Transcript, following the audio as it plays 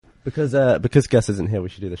Because Gus isn't here, we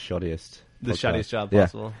should do the shoddiest. The podcast. shoddiest job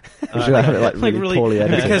possible. We should have it really poorly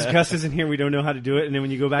edited. Because Gus isn't here, we don't know how to do it, and then when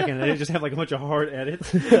you go back and edit, just have like a bunch of hard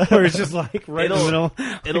edits, where it's just like right in the middle.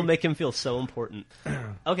 It'll make him feel so important.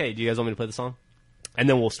 Okay, do you guys want me to play the song? And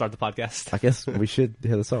then we'll start the podcast. I guess we should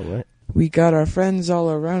hear the song, right? We got our friends all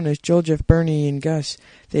around us, Joel, Geoff, Bernie, and Gus.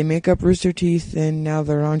 They make up Rooster Teeth, and now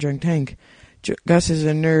they're on Drunk Tank. Gus is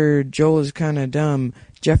a nerd, Joel is kinda dumb,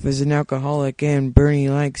 Geoff is an alcoholic, and Bernie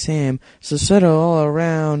likes Sam. So settle all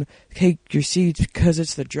around, take your seats, because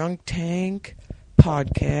it's the Drunk Tank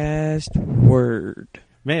podcast word.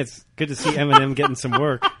 Man, it's good to see Eminem getting some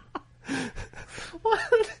work.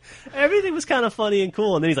 What? Everything was kind of funny and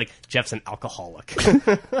cool, and then he's like, Jeff's an alcoholic.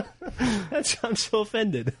 I'm so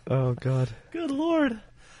offended. Oh, God. Good Lord.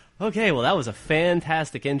 Okay, well, that was a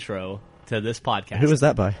fantastic intro to this podcast. Who was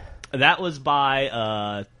that by? That was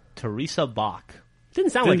by Teresa Bach.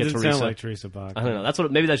 Didn't sound like a Teresa. Sound like Teresa Bach. I don't know.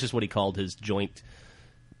 Maybe that's just what he called his joint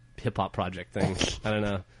hip-hop project thing. I don't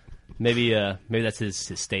know. Maybe that's his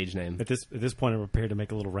stage name. At this point, I'm prepared to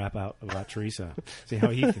make a little rap out about Teresa. See how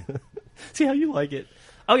he feels. See how you like it.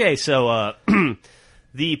 Okay, so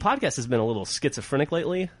the podcast has been a little schizophrenic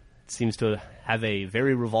lately. It seems to have a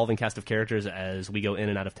very revolving cast of characters as we go in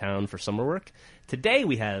and out of town for summer work. Today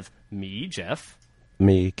we have me, Geoff.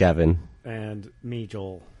 Me, Gavin. And me,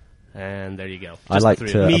 Joel. And there you go. I like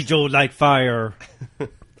to... Me, Joel, like fire.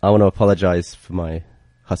 I want to apologize for my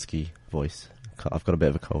husky voice. I've got a bit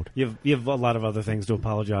of a cold. You have a lot of other things to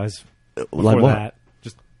apologize for. Like what? That.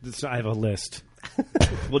 Just I have a list.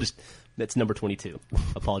 That's number 22.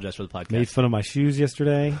 Apologize for the podcast. Made fun of my shoes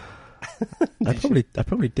yesterday. I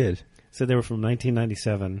probably did. Said they were from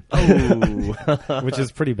 1997. Oh. Which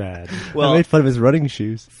is pretty bad. Well, I made fun of his running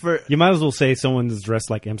shoes. You might as well say someone's dressed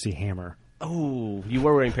like MC Hammer. Oh, you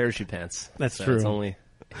were wearing parachute pants. That's true. I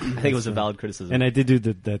think it was a valid criticism. And I did do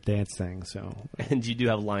the dance thing, so. And you do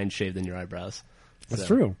have lines shaved in your eyebrows. That's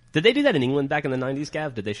true. Did they do that in England back in the 90s,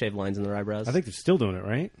 Gav? Did they shave lines in their eyebrows? I think they're still doing it,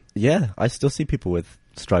 right? Yeah, I still see people with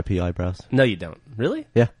stripy eyebrows. No, you don't. Really?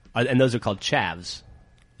 Yeah. And those are called chavs.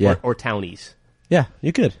 Yeah. Or townies. Yeah,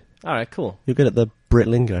 you're good. All right, cool. You're good at the Brit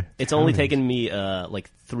lingo. It's only taken me like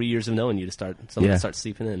 3 years of knowing you to start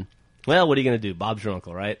seeping in. Well, what are you going to do? Bob's your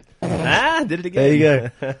uncle, right? Did it again. There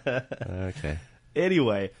you go. Okay.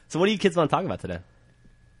 Anyway, so what do you kids want to talk about today?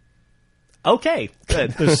 Okay,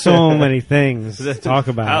 good. There's so many things to talk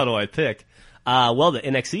about. How do I pick? Well, the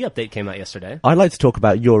NXE update came out yesterday. I'd like to talk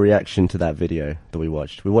about your reaction to that video that we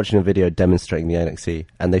watched. We were watching a video demonstrating the NXE,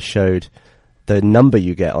 and they showed the number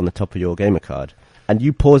you get on the top of your gamer card. And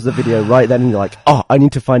you paused the video right then, and you're like, oh, I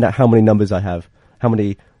need to find out how many numbers I have, how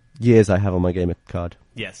many years I have on my gamer card.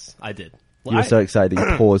 Yes, I did. You were so excited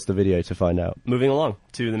that you paused the video to find out. Moving along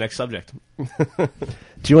to the next subject. Do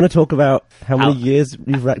you want to talk about how many years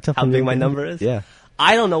you've racked up? How big my number is? Yeah.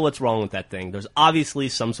 I don't know what's wrong with that thing. There's obviously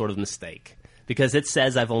some sort of mistake. Because it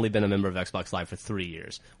says I've only been a member of Xbox Live for 3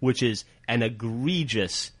 years, which is an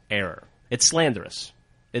egregious error. It's slanderous.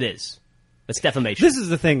 It is. It's defamation. This is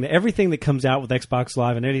the thing. Everything that comes out with Xbox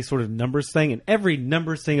Live and any sort of numbers thing, and every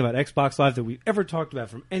numbers thing about Xbox Live that we've ever talked about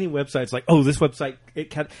from any website, it's like, oh, this website,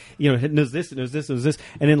 it knows this, it knows this, it knows this,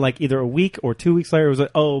 and then like either a week or 2 weeks later, it was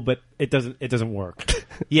like, oh, but it doesn't work.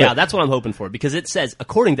 Yeah, that's what I'm hoping for, because it says,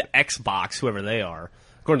 according to Xbox, whoever they are,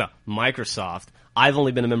 according to Microsoft, I've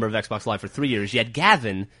only been a member of Xbox Live for 3 years, yet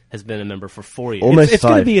Gavin has been a member for 4 years. Almost it's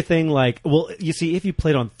going to five. be a thing like, well, you see, if you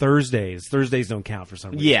played on Thursdays don't count for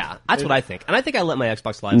some reason. Yeah, that's what I think. And I think I let my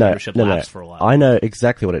Xbox Live membership lapse for a while. I know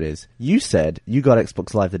exactly what it is. You said you got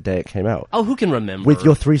Xbox Live the day it came out. Oh, who can remember? With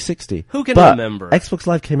your 360. Who can but remember? Xbox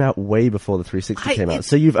Live came out way before the 360 came out.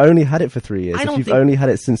 So you've only had it for 3 years. You've only had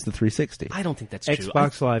it since the 360. I don't think that's true.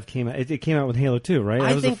 Xbox Live came out. It came out with Halo 2, right?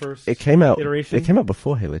 That was the first it came out. iteration. It came out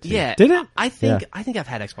before Halo 2. Yeah. Did it? I think I've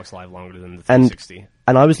had Xbox Live longer than the 360.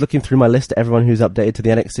 And I was looking through my list of everyone who's updated to the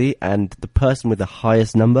NXE, and the person with the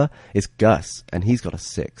highest number is Gus, and he's got a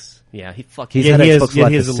 6. Yeah, He's Xbox he had has, Xbox yeah,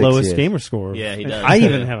 Live he has for the 6 lowest years. gamer score. Yeah, he does. I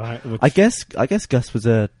even have a I guess Gus was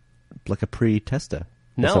a pre-tester.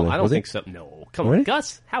 No, I don't think so. No, come on, Really?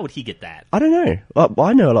 Gus. How would he get that? I don't know. Well,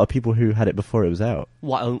 I know a lot of people who had it before it was out.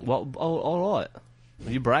 All right.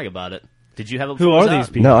 You brag about it. Did you have it? Who before it are was these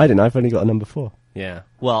out? people? No, I didn't. I've only got a number 4. Yeah.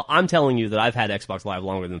 Well, I'm telling you that I've had Xbox Live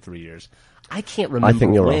longer than 3 years. I can't remember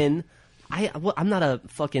think you're when. I'm not a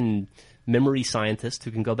fucking memory scientist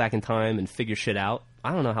who can go back in time and figure shit out.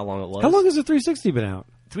 I don't know how long it was. How long has the 360 been out?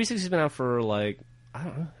 360's been out for like I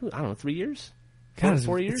don't know 3 years. God,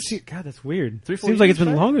 4 years. God, that's weird. 3-4 Seems like years, it's been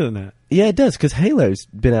right? longer than that. Yeah, it does, because Halo's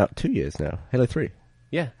been out 2 years now. Halo 3.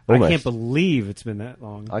 Yeah. Almost. I can't believe it's been that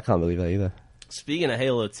long. I can't believe that either. Speaking of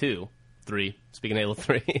Halo 2, 3. Speaking of Halo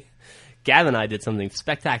 3, Gavin and I did something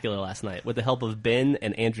spectacular last night. With the help of Ben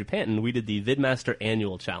and Andrew Panton, we did the Vidmaster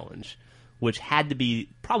Annual Challenge, which had to be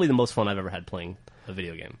probably the most fun I've ever had playing a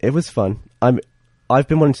video game. It was fun. I've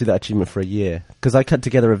been wanting to do that achievement for a year, because I cut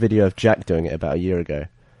together a video of Jack doing it about a year ago.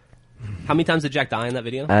 How many times did Jack die in that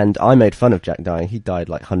video? And I made fun of Jack dying. He died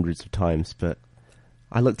like hundreds of times, but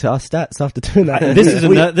I looked at our stats after doing that. This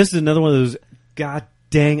is another one of those god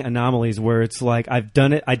dang anomalies where it's like, I've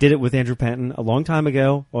done it. I did it with Andrew Panton a long time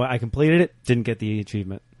ago. Or I completed it, didn't get the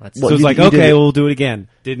achievement. So it's like, okay, we'll do it again.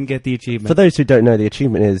 Didn't get the achievement. For those who don't know, the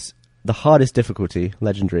achievement is the hardest difficulty,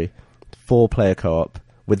 legendary, 4-player co-op,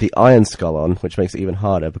 with the Iron Skull on, which makes it even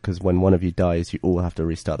harder because when one of you dies, you all have to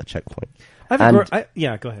restart the checkpoint.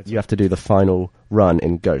 Yeah, go ahead. You have to do the final run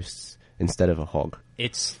in Ghosts instead of a hog.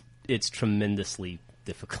 It's tremendously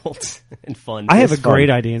difficult and fun. I have a great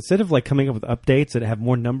idea. Instead of like coming up with updates that have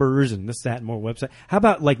more numbers and this, that, and more website, how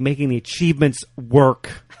about like making the achievements work?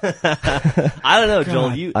 I don't know,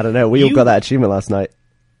 Joel. I don't know. We all got that achievement last night.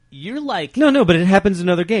 You're like... No, but it happens in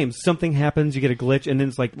other games. Something happens, you get a glitch, and then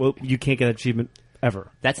it's like, well, you can't get an achievement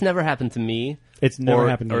ever. That's never happened to me. It's never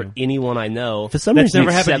happened to or you. anyone I know. For some That's reason,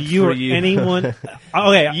 never happened to you or anyone.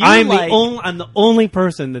 Okay, I'm the only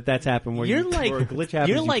person that's happened where You're like, where a glitch happens,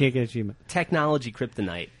 you're you like can't get an achievement. Technology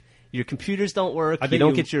kryptonite. Your computers don't work. I You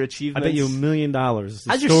don't get your achievements. I bet you $1 million. The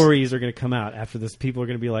stories are going to come out after this. People are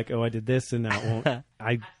going to be like, "Oh, I did this," and that won't.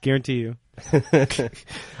 I guarantee you.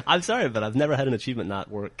 I'm sorry, but I've never had an achievement not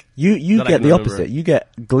work. You get the opposite. You get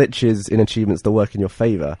glitches in achievements that work in your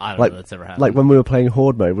favor. I don't know that's ever happened. Like when we were playing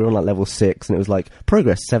Horde mode, we were on like level 6, and it was like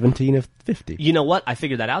progress 17 of 50. You know what? I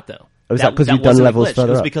figured that out though. Was that because you've done wasn't a levels glitch. further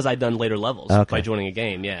It was up? because I'd done later levels by joining a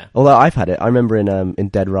game. Yeah. Although I've had it. I remember in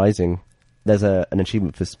Dead Rising, there's an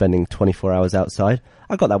achievement for spending 24 hours outside.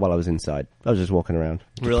 I got that while I was inside. I was just walking around.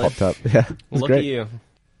 It Really? popped up. Yeah, it was Look great. at you.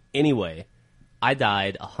 Anyway, I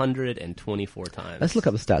died 124 times. Let's look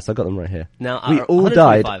up the stats. I got them right here. Now, we all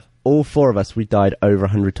 125. died. All 4 of us, we died over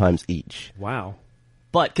 100 times each. Wow.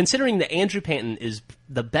 But considering that Andrew Panton is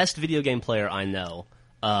the best video game player I know,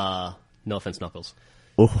 no offense, Knuckles.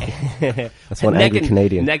 Oh, that's one angry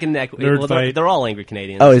Canadian. Neck and neck. Nerd Well, fight. they're all angry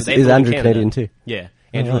Canadians. Oh, is They live in Andrew Canada. Canadian too? Yeah.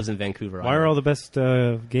 Andrew lives in Vancouver. Why are all the best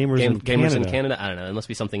gamers in gamers Canada? in Canada? I don't know. It must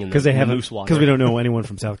be something in Because the they haven't. loose water. Because we don't know anyone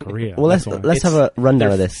from South Korea. Well, let's have a rundown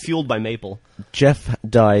They're of this. Fueled by maple. Geoff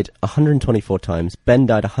died 124 times. Ben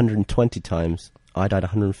died 120 times. I died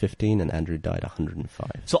 115, and Andrew died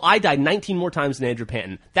 105. So I died 19 more times than Andrew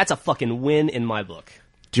Panton. That's a fucking win in my book.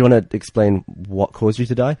 Do you want to explain what caused you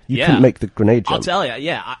to die? You Yeah. couldn't make the grenade jump. I'll tell you.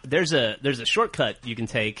 Yeah, there's a shortcut you can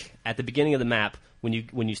take at the beginning of the map when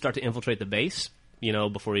you start to infiltrate the base. You know,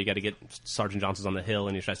 before you got to get Sergeant Johnson's on the hill,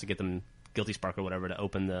 and he tries to get them Guilty Spark or whatever to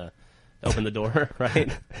open the door.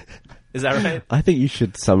 Right? Is that right? I think you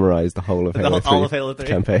should summarize the whole of Halo 3 all of Halo 3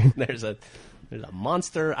 campaign. There's a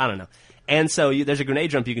monster. I don't know. And so there's a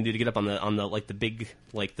grenade jump you can do to get up on the like the big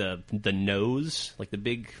like the nose, like the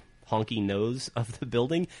big honky nose of the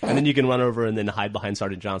building, and then you can run over and then hide behind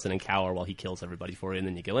Sergeant Johnson and cower while he kills everybody for you, and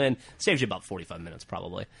then you go in. Saves you about 45 minutes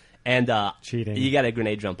probably. And cheating. You got a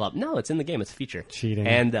grenade jump up. No, it's in the game. It's a feature. Cheating.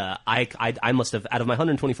 And I must have, out of my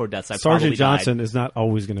 124 deaths, I Sergeant probably Johnson died. is not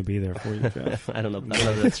always going to be there for you, Geoff. I don't know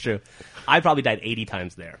if that's true. I probably died 80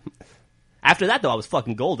 times there. After that, though, I was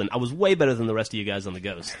fucking golden. I was way better than the rest of you guys on the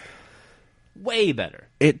Ghost. Way better.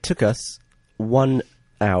 It took us 1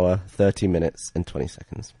 hour, 30 minutes, and 20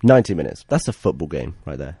 seconds. 90 minutes. That's a football game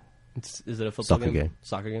right there. Is it a football Soccer game.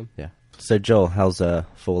 Soccer game? Yeah. So, Joel, how's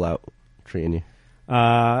Fallout treating you?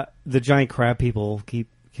 The giant crab people keep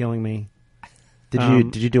killing me.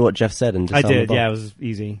 Did you do what Geoff said and I disarm the did. bomb? Yeah, it was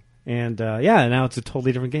easy. And now it's a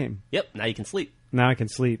totally different game. Yep, now you can sleep. Now I can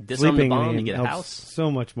sleep. Disarm the Sleeping bomb, in you get a helps house.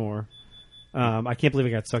 so much more. I can't believe I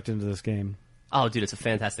got sucked into this game. Oh, dude, it's a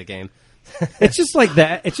fantastic game. It's just like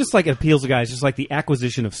that. It's just like it appeals to guys. Just like the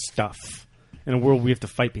acquisition of stuff in a world where we have to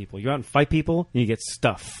fight people. You go out and fight people, and you get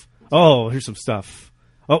stuff. Oh, here's some stuff.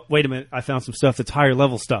 Oh, wait a minute. I found some stuff that's higher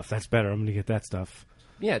level stuff. That's better. I'm going to get that stuff.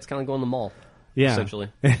 Yeah, it's kind of going to the mall. Yeah, Essentially.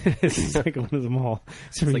 It's like going to the mall. So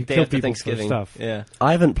It's you like day kill after people Thanksgiving. for stuff. Yeah.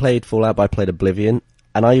 I haven't played Fallout, but I played Oblivion,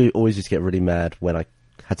 and I always used to get really mad when I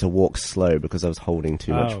had to walk slow because I was holding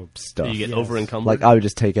too much stuff. You get Yes. over encumbered. Like, I would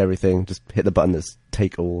just take everything, just hit the button that's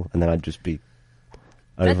take all, and then I'd just be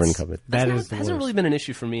over encumbered. That That's is the hasn't worst. really been an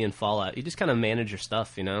issue for me in Fallout. You just kind of manage your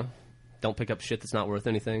stuff, you know? Don't pick up shit that's not worth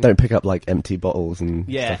anything. Don't pick up like empty bottles and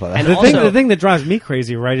Yeah. stuff like that. And The thing that drives me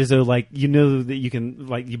crazy, right, is though, like, you know that you can,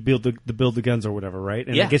 like, you build the guns or whatever, right?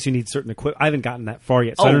 And Yeah. I guess you need certain equipment. I haven't gotten that far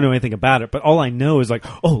yet, so I Oh. don't know anything about it. But all I know is like,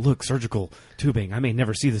 oh, look, surgical tubing. I may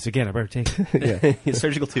never see this again. I better take it.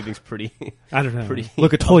 Surgical tubing's pretty. I don't know. Pretty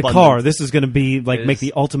Look, a toy abundant. car. This is going to be like It make is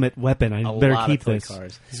the ultimate weapon. I a better lot of keep toy this.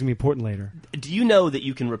 cars. This is going to be important later. Do you know that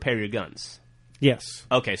you can repair your guns? Yes.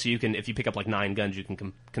 Okay, so you can, if you pick up like 9 guns, you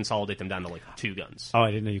can consolidate them down to like 2 guns. Oh, I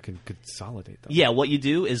didn't know you can consolidate them. Yeah, what you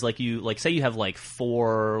do is like say you have like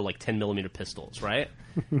 4 like 10mm pistols, right?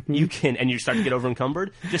 You can, and you start to get over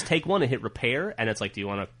encumbered. Just take one and hit repair, and it's like, do you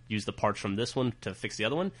want to use the parts from this one to fix the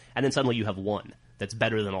other one? And then suddenly you have one that's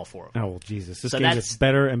better than all 4 of them. Oh, well, Jesus. This So game that's- gets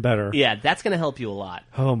better and better. Yeah, that's going to help you a lot.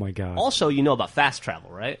 Oh, my God. Also, you know about fast travel,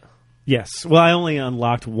 right? Yes. Well, I only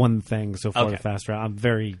unlocked one thing so far Okay. to fast travel. I'm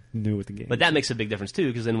very new with the game. But that makes a big difference too,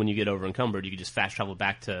 because then when you get over encumbered, you can just fast travel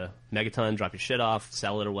back to Megaton, drop your shit off,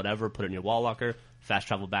 sell it or whatever, put it in your wall locker, fast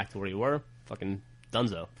travel back to where you were. Fucking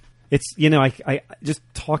dunzo. It's, you know, I just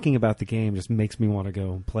talking about the game just makes me want to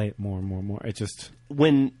go and play it more and more and more. It just...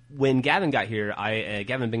 When Gavin got here,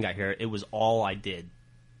 Gavin and Ben got here, it was all I did,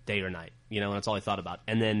 day or night. You know, and that's all I thought about.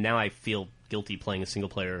 And then now I feel guilty playing a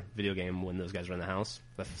single-player video game when those guys are in the house.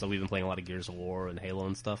 So we've been playing a lot of Gears of War and Halo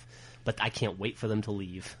and stuff. But I can't wait for them to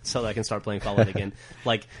leave so that I can start playing Fallout again.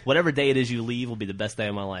 Like, whatever day it is you leave will be the best day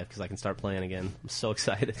of my life because I can start playing again. I'm so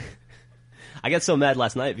excited. I got so mad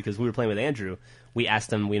last night because we were playing with Andrew. We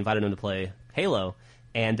invited him to play Halo,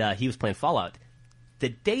 and he was playing Fallout. The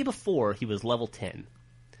day before, he was level 10.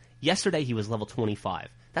 Yesterday, he was level 25.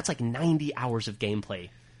 That's like 90 hours of gameplay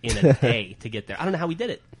in a day to get there. I don't know how he did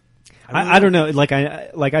it. I don't know.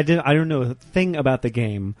 I don't know a thing about the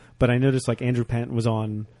game, but I noticed like Andrew Pant was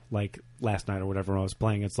on like last night or whatever when I was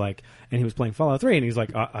playing. It's like, and he was playing Fallout 3, and he's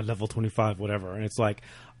like, level 25, whatever. And it's like,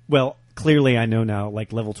 well, clearly I know now,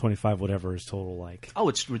 like level 25, whatever is total like Oh,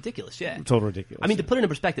 it's ridiculous, yeah. total ridiculous. I mean, to put it in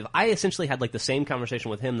perspective, I essentially had like the same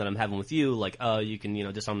conversation with him that I'm having with you. Like, you can,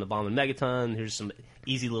 disarm the bomb in Megaton. Here's some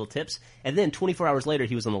easy little tips. And then 24 hours later,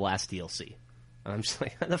 he was on the last DLC. And I'm just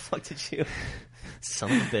like, how the fuck did you...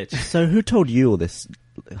 Son of a bitch. So who told you all this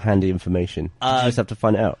handy information? Did you just have to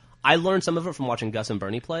find it out? I learned some of it from watching Gus and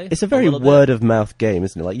Bernie play. It's a very little bit. word-of-mouth game,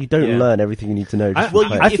 isn't it? Like, you don't Yeah. learn everything you need to know. Just well,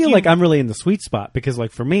 from you- I playing. feel you- like I'm really in the sweet spot because,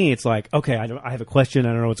 like, for me, it's like, okay, I have a question, I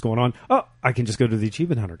don't know what's going on. Oh, I can just go to the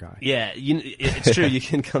achievement hunter guy. Yeah, it's true. You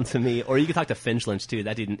can come to me, or you can talk to Finch Lynch too.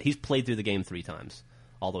 That dude, he's played through the game 3 times,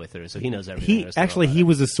 all the way through, so he knows everything. there is to know about He it.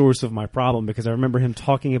 was the source of my problem because I remember him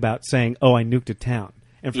talking about saying, "Oh, I nuked a town,"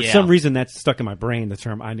 and for Yeah. some reason that's stuck in my brain. The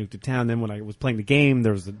term "I nuked a town." Then when I was playing the game,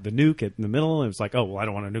 there was the nuke in the middle, and it was like, "Oh, well, I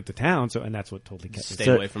don't want to nuke the town," and that's what totally kept me. Stay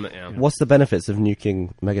So- away from it. Yeah. What's the benefits of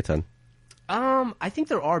nuking Megaton? I think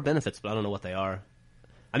there are benefits, but I don't know what they are.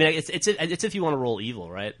 I mean, it's if you want to roll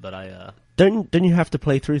evil, right? But Don't you have to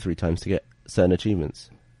play through 3 times to get certain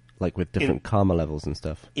achievements? Like with different karma levels and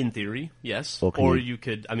stuff? in theory, yes. Or can Or you- you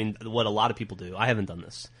could. I mean, what a lot of people do. I haven't done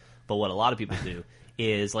this, but what a lot of people do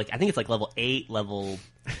is like I think it's like level 8,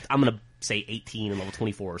 I'm gonna say 18 and level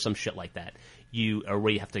 24 or some shit like that. Where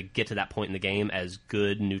you have to get to that point in the game as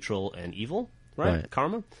good, neutral, and evil, right?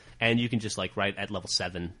 Karma, and you can just like right at level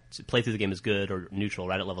 7 play through the game as good or neutral.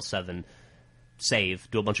 Right at level 7, save,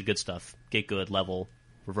 do a bunch of good stuff, get good, level,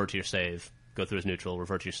 revert to your save, go through as neutral,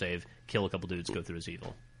 revert to your save, kill a couple dudes, go through as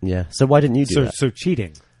evil. Yeah. So why didn't you do that? So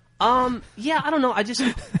cheating. Yeah, I don't know. I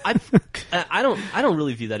don't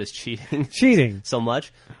really view that as cheating. Cheating. So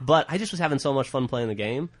much, but I just was having so much fun playing the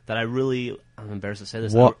game that I'm embarrassed to say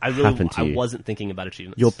this. What I really happened to you? I wasn't thinking about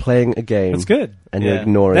achievements. You're playing a game. That's good. And you're Yeah.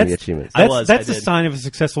 ignoring the achievements. I That's a did. sign of a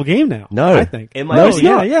successful game now. No. I think. It might no, be. it's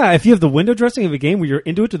not. Yeah, if you have the window dressing of a game where you're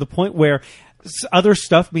into it to the point where other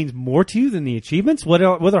stuff means more to you than the achievements, what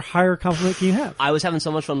other higher compliment can you have? I was having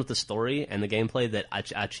so much fun with the story and the gameplay that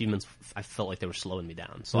achievements, I felt like they were slowing me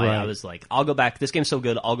down. So I Right. was like, I'll go back. This game's so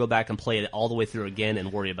good, I'll go back and play it all the way through again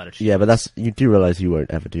and worry about achievements. Yeah, but you do realize you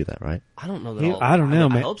won't ever do that, right? I don't know that. I don't know,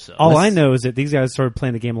 I man. hope so. All I know is that these guys started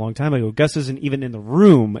playing the game a long time ago. Gus isn't even in the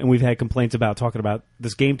room, and we've had complaints about talking about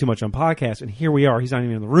this game too much on podcasts. And here we are; he's not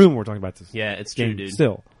even in the room. We're talking about this. Yeah, it's true, game dude.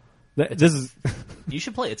 Still, this is You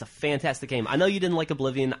should play it. It's a fantastic game. I know you didn't like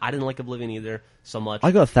Oblivion. I didn't like Oblivion either so much.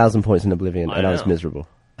 I got 1,000 points in Oblivion I and I was know. miserable.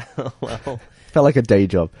 Well, Felt like a day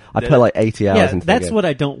job. I Did put it? like 80 hours yeah. into the That's game. what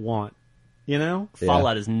I don't want. You know, Yeah.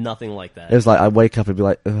 Fallout is nothing like that. It was like I wake up and be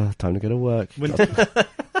like, ugh, time to go to work. when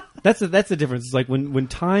That's the difference. It's like when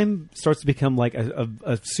time starts to become like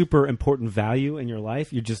a super important value in your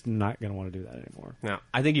life, you're just not going to want to do that anymore. No,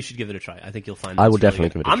 I think you should give it a try. I think you'll find. I will it's really definitely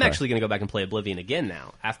good. give it a I'm try. actually going to go back and play Oblivion again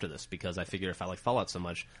now after this because I figure if I like Fallout so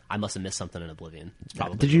much, I must have missed something in Oblivion. It's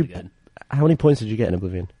probably Did you? really good. How many points did you get in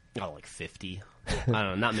Oblivion? Oh, like 50. I don't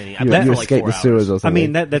know, not many. I You, played you for like escaped 4 the sewers or hours. something. I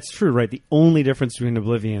mean, that's true, right? The only difference between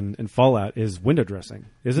Oblivion and Fallout is window dressing,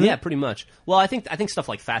 isn't it? Yeah, pretty much. Well, I think stuff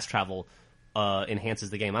like fast travel enhances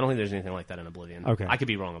the game. I don't think there's anything like that in Oblivion. Okay. I could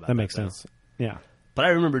be wrong about that. That makes though. sense. Yeah. But I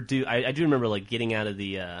remember, I do remember like getting out of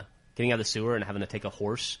the sewer and having to take a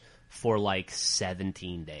horse for like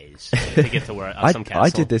 17 days to get to where some castle. I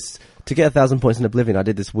did this to get 1,000 points in Oblivion. I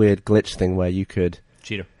did this weird glitch thing where you could,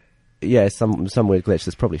 Cheater. yeah, some weird glitch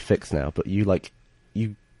that's probably fixed now. But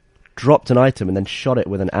you dropped an item and then shot it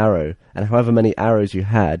with an arrow, and however many arrows you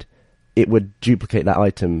had, it would duplicate that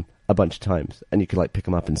item a bunch of times, and you could like pick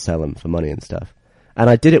them up and sell them for money and stuff. And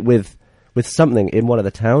I did it with something in one of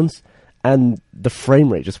the towns, and the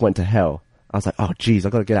frame rate just went to hell. I was like, oh geez,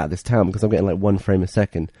 I've got to get out of this town because I'm getting like 1 frame a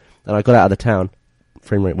second. And I got out of the town,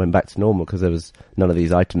 frame rate went back to normal because there was none of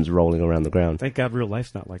these items rolling around the ground. Thank God real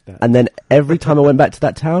life's not like that. And then every time I went back to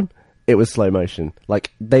that town, it was slow motion.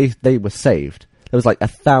 Like they were saved. There was like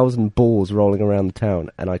 1,000 balls rolling around the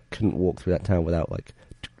town, and I couldn't walk through that town without like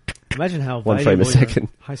Imagine how 1 frame a valuable your second.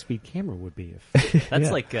 high-speed camera would be. If That's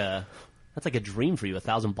Yeah. like a dream for you.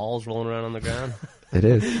 1,000 balls rolling around on the ground. It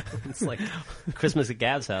is. It's like Christmas at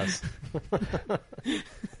Gav's house.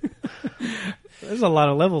 There's a lot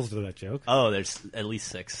of levels to that joke. Oh, there's at least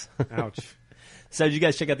 6. Ouch. So did you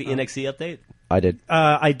guys check out the NXE update? I did.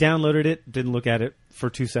 I downloaded it, didn't look at it for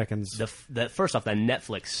 2 seconds. The first off, that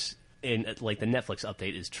Netflix the Netflix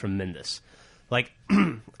update is tremendous. Like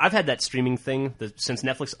I've had that streaming thing since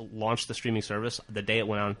Netflix launched the streaming service. The day it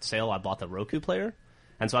went on sale, I bought the Roku player,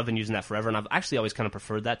 and so I've been using that forever. And I've actually always kind of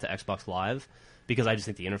preferred that to Xbox Live because I just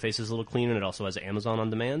think the interface is a little cleaner, and it also has Amazon on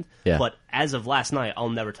demand. Yeah. But as of last night, I'll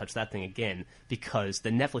never touch that thing again because the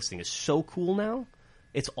Netflix thing is so cool now.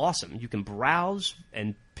 It's awesome. You can browse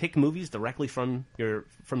and pick movies directly from your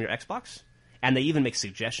Xbox. And they even make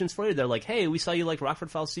suggestions for you. They're like, hey, we saw you like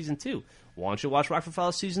Rockford Files Season 2. Why don't you watch Rockford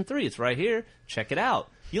Files Season 3? It's right here. Check it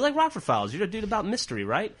out. You like Rockford Files. You're a dude about mystery,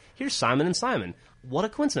 right? Here's Simon and Simon. What a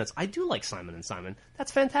coincidence. I do like Simon and Simon.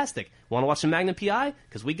 That's fantastic. Want to watch some Magnum P.I.?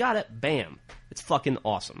 Because we got it. Bam. It's fucking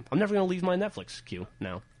awesome. I'm never going to leave my Netflix queue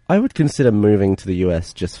now. I would consider moving to the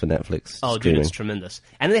US just for Netflix Oh, streaming. dude, it's tremendous.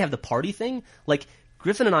 And they have the party thing. Like,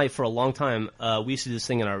 Griffin and I, for a long time, we used to do this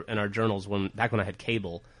thing in our journals back when I had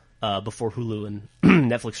cable, before Hulu and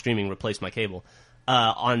Netflix streaming replaced my cable.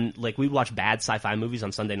 We'd watch bad sci-fi movies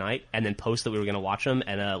on Sunday night and then post that we were going to watch them,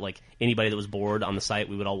 and like anybody that was bored on the site,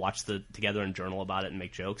 we would all watch together and journal about it and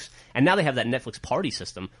make jokes. And now they have that Netflix party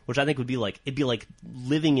system, which I think it'd be like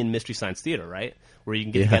living in Mystery Science Theater, right? Where you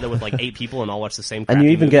can get together with like 8 people and all watch the same. And you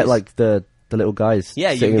even movies. get like the little guys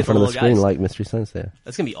Yeah, you sitting get in front the of the little screen guys. like Mystery Science Theater.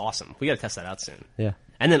 That's gonna be awesome. We got to test that out soon. Yeah.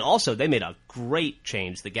 And then also, they made a great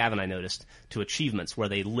change that Gavin and I noticed to achievements, where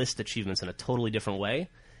they list achievements in a totally different way,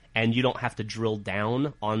 and you don't have to drill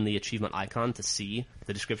down on the achievement icon to see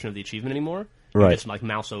the description of the achievement anymore. You Right. just like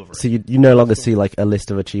mouse over So it, you no longer see like a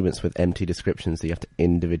list of achievements with empty descriptions that you have to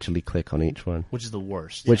individually click on each one. which is the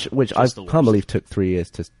worst. Which I Just the can't worst. believe took 3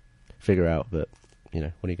 years to figure out, but what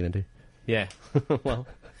are you going to do? Yeah. Well,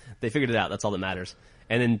 they figured it out. That's all that matters.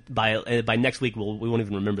 And then by next week, we won't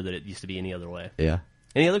even remember that it used to be any other way. Yeah.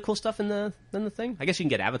 Any other cool stuff in the thing? I guess you can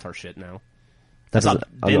get avatar shit now. That's I saw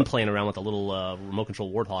Ben playing around with a little remote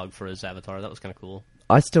control warthog for his avatar. That was kind of cool.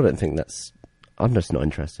 I still don't think that's. I'm just not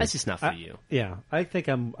interested. That's just not for you. Yeah, I think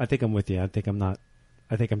I'm with you. I think I'm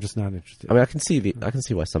just not interested. I mean, I can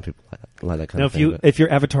see why some people like that kind Now, of thing. if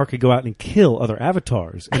your avatar could go out and kill other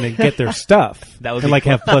avatars and then get their stuff, That would and be like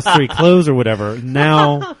have +3 clothes or whatever,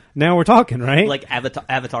 now we're talking, right? Like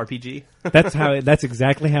Avatar PG. That's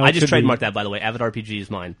exactly how. I it just should be. trademarked that, by the way. Avatar PG is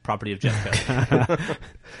mine. Property of Geoff.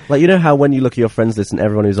 like how when you look at your friends list and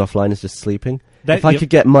everyone who's offline is just sleeping. If I Yep. could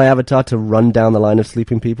get my avatar to run down the line of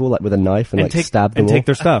sleeping people like with a knife and like take, stab them and all, take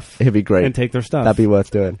their stuff. it'd be great. And take their stuff. That'd be worth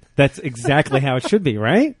doing. That's exactly how it should be,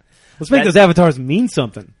 right? Let's make That's- those avatars mean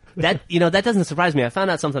something. That doesn't surprise me. I found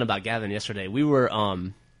out something about Gavin yesterday. We were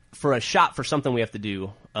for a shot for something we have to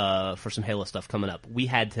do for some Halo stuff coming up.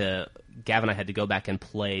 Gavin and I had to go back and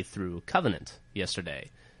play through Covenant yesterday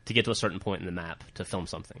to get to a certain point in the map to film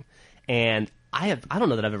something. And I don't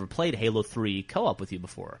know that I've ever played Halo 3 co-op with you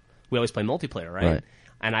before. We always play multiplayer, right? Right.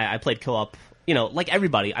 And I played co-op, like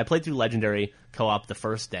everybody. I played through Legendary co-op the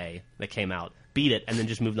first day that came out, beat it, and then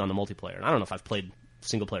just moved on to multiplayer. And I don't know if I've played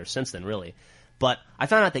single player since then, really. But I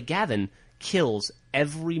found out that Gavin kills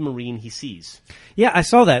every Marine he sees. Yeah, I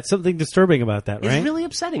saw that. Something disturbing about that, right? It's really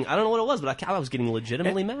upsetting. I don't know what it was, but I was getting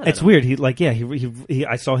legitimately mad at It's him. weird.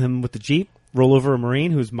 I saw him with the Jeep roll over a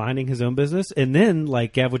Marine who's minding his own business, and then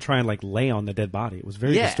like Gav would try and like lay on the dead body. It was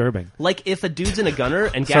very disturbing. Like if a dude's in a gunner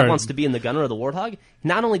and Gav wants to be in the gunner of the Warthog,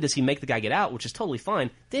 not only does he make the guy get out, which is totally fine,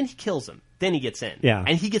 then he kills him. Then he gets in. Yeah.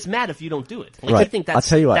 And he gets mad if you don't do it. Like Right. you think I'll that's,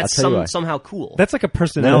 tell you what, that's I'll tell you why. somehow cool. That's like a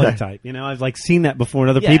personality No. type. You know, I've like seen that before in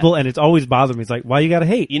other Yeah. people, and it's always bothered me. It's like, why you gotta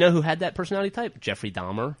hate? You know who had that personality type? Jeffrey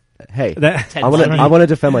Dahmer, Hey, Ted I want Bundy. to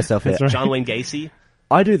defend myself here. That's right. John Wayne Gacy.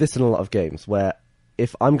 I do this in a lot of games where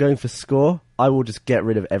if I'm going for score, I will just get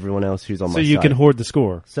rid of everyone else who's on my So side. you can hoard the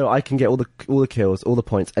score. So I can get all the kills, all the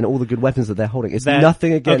points, and all the good weapons that they're holding. It's That-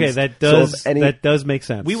 nothing against. Okay, that sort does of any. that does make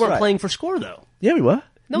sense. We weren't Right. playing for score though. Yeah, we were.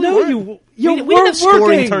 No, we weren't. you we didn't have scoring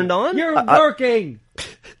working. turned on. You're working.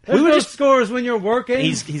 There's were no just- scores when you're working.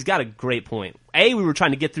 He's got a great point. A, we were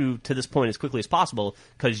trying to get through to this point as quickly as possible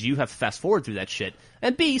because you have to fast forward through that shit.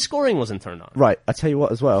 And B, scoring wasn't turned on. Right. I tell you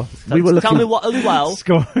what, as well. We were looking. Tell me what as well.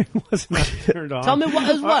 Scoring was not turned on. Tell me what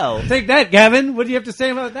as well. Take that, Gavin. What do you have to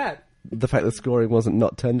say about that? The fact that scoring wasn't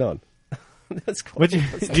not turned on. That's cool. What do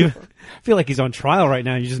you feel like he's on trial right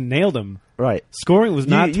now? You just nailed him. Right. Scoring was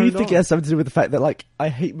not You turned think on. it has something to do with the fact that like I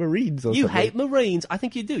hate Marines or You something? hate Marines. I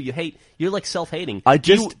think you do. You're like self-hating. I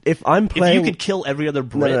just if I'm if playing, you could kill every other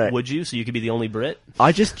Brit, no. would you? So you could be the only Brit?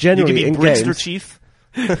 I just You could generally be in Britster games. Chief.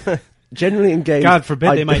 Generally in games. God forbid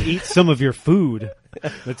I, they might eat some of your food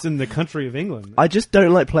that's in the country of England. I just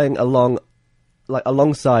don't like playing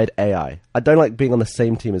alongside AI. I don't like being on the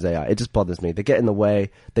same team as AI. It just bothers me. They get in the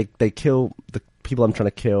way. They kill the people I'm trying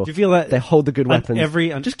to kill. Do you feel that they hold the good weapons?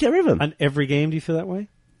 Just get rid of them. On every game, do you feel that way?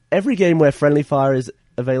 Every game where friendly fire is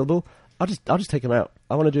available, I'll just take them out.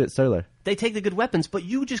 I want to do it solo. They take the good weapons, but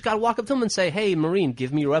you just got to walk up to him and say, "Hey, Marine,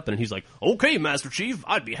 give me your weapon." And he's like, "Okay, Master Chief,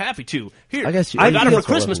 I'd be happy to. Here, I guess I got it for that's what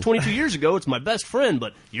Christmas weapons. 22 years ago. It's my best friend,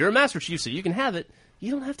 but you're a Master Chief, so you can have it.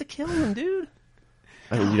 You don't have to kill him, dude.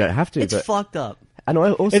 I mean, you don't have to. It's but fucked up." and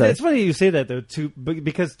I also It's funny you say that though, too,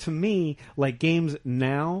 because to me, like games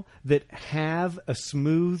now that have a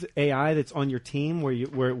smooth AI that's on your team where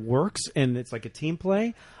it works and it's like a team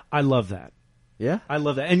play, I love that. yeah. I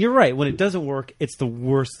love that. And you're right. When it doesn't work, it's the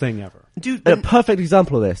worst thing ever. Dude, A perfect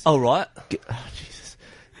example of this. oh, right? Jesus.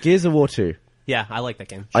 Gears of War 2. Yeah, I like that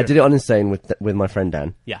game. I Sure. did it on Insane with my friend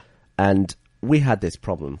Dan. Yeah. And we had this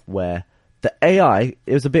problem where the AI,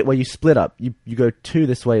 it was a bit where you split up. You go two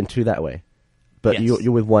this way and two that way. But Yes.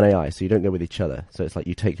 you're with one AI, so you don't go with each other. So it's like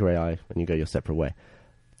you take your AI and you go your separate way.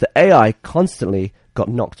 The AI constantly got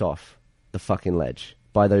knocked off the fucking ledge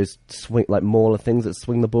by those mauler things that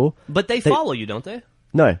swing the ball. But they follow you, don't they?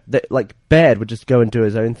 No, like Baird would just go and do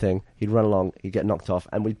his own thing. He'd run along, he'd get knocked off,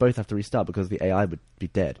 and we'd both have to restart because the AI would be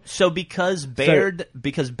dead. So because Baird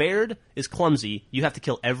is clumsy, you have to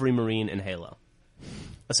kill every Marine in Halo,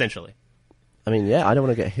 essentially. I mean, yeah, I don't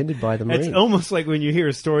want to get hindered by the Marines. It's almost like when you hear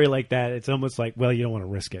a story like that, it's almost like, well, you don't want to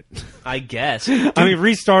risk it. I guess. I mean,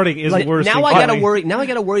 restarting is worse. Now than I gotta killing. worry. Now I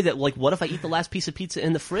gotta worry that like, what if I eat the last piece of pizza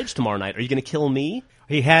in the fridge tomorrow night? Are you gonna kill me?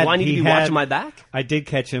 Do I need to be watching my back? I did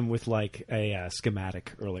catch him with like a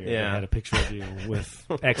schematic earlier. Yeah. I had a picture of you with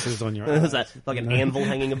X's on your Was eyes. that like an anvil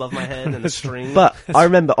hanging above my head and a string? But I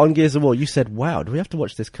remember on Gears of War, you said, wow, do we have to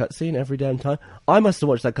watch this cutscene every damn time? I must have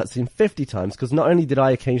watched that cutscene 50 times, because not only did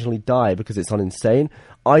I occasionally die because it's on Insane,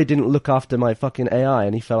 I didn't look after my fucking AI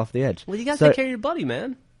and he fell off the edge. Well, you gotta So take care of your buddy,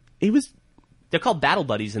 man. He was... They're called battle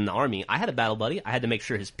buddies in the army. I had a battle buddy. I had to make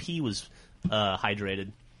sure his pee was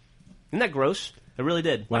hydrated. Isn't that gross? It really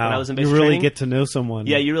did. Like Wow, when I was in basic you really training. get to know someone.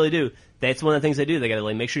 Yeah, you really do. That's one of the things they do. They gotta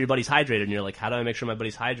like make sure your buddy's hydrated, and you're like, how do I make sure my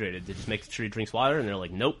buddy's hydrated? They just make sure he drinks water, and they're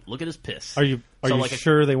like, nope, look at his piss. Are you So, like,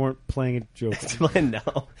 sure they weren't playing a joke?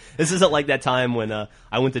 No, this isn't like that time when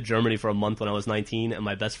I went to Germany for a month when I was 19, and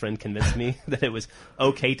my best friend convinced me that it was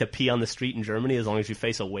okay to pee on the street in Germany as long as you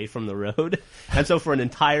face away from the road. And so for an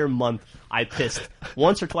entire month, I pissed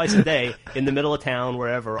once or twice a day in the middle of town,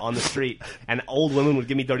 wherever, on the street. And old women would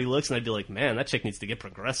give me dirty looks, and I'd be like, man, that chick needs to get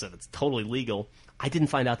progressive. It's totally legal. I didn't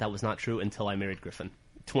find out that was not true until I married Griffin.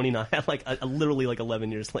 29, literally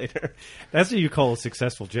 11 years later. That's what you call a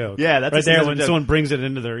successful joke. Yeah, that's a right there successful when joke. someone brings it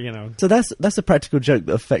into their, So that's a practical joke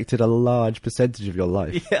that affected a large percentage of your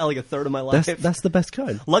life. Yeah, like a third of my life. That's the best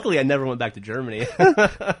kind. Luckily, I never went back to Germany.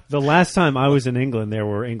 The last time I was in England, there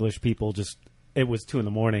were English people it was 2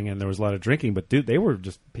 a.m. and there was a lot of drinking, but dude, they were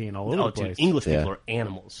just peeing all over Oh, the place. dude, English people Yeah. are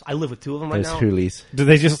animals. I live with two of them right Those now. hoolies. Do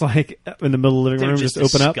they just like in the middle of the living They're room just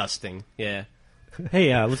just open up? disgusting. Yeah.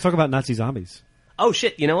 Hey, let's talk about Nazi zombies. Oh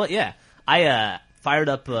shit! You know what? Yeah, I fired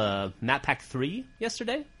up Map Pack 3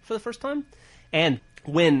 yesterday for the first time, and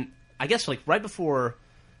when I guess like right before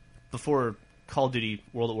Call of Duty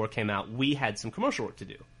World at War came out, we had some commercial work to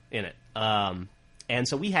do in it. And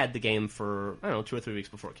so we had the game for, I don't know, 2 or 3 weeks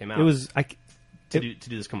before it came out. It was to do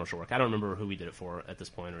this commercial work. I don't remember who we did it for at this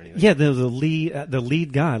point or anything. Yeah, there was the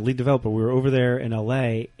lead developer. We were over there in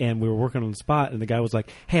LA, and we were working on the spot, and the guy was like,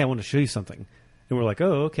 "Hey, I want to show you something." And we're like,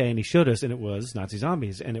 "Oh, okay." And he showed us, and it was Nazi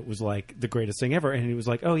Zombies, and it was like the greatest thing ever. And he was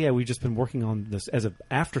like, "Oh yeah, we've just been working on this as an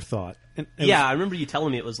afterthought." And I remember you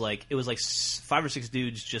telling me it was like 5 or 6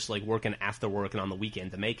 dudes just like working after work and on the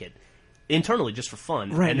weekend to make it. Internally, just for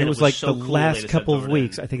fun. Right, and it then was it like so the cool last they couple decided of to throw it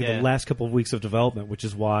weeks. in. I think Yeah. the last couple of weeks of development, which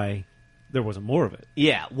is why there wasn't more of it.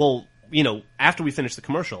 Yeah, well, after we finished the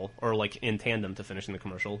commercial, or like in tandem to finishing the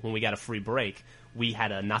commercial, when we got a free break, we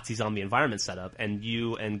had a Nazi zombie environment set up, and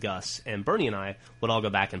you and Gus and Bernie and I would all go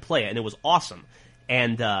back and play it, and it was awesome.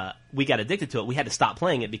 And we got addicted to it. We had to stop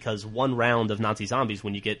playing it because one round of Nazi Zombies,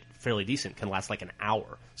 when you get fairly decent, can last like an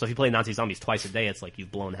hour. So if you play Nazi Zombies twice a day, it's like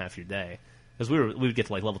you've blown half your day. Because we would get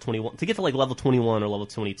to like level 21. To get to like level 21 or level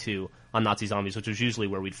 22 on Nazi Zombies, which was usually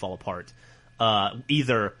where we'd fall apart,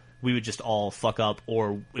 either we would just all fuck up,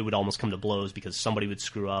 or it would almost come to blows because somebody would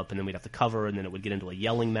screw up, and then we'd have to cover, and then it would get into a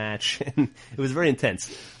yelling match. And it was very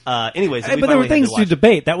intense. Anyways, But there were things to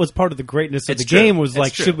debate. That was part of the greatness of It's the true. game. Was It's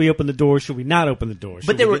like, true. should we open the door? Should we not open the door?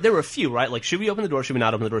 But there were a few, right? Like, should we open the door? Should we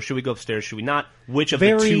not open the door? Should we go upstairs? Should we not? Which of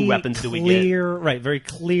the two weapons do we get? Right, very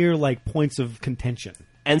clear, like points of contention.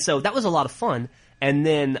 And so that was a lot of fun. And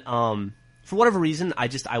then, for whatever reason, I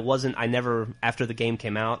never, after the game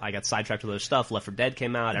came out, I got sidetracked with other stuff. Left 4 Dead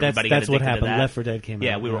came out. Everybody got That's addicted what happened. to that. Left 4 Dead came out.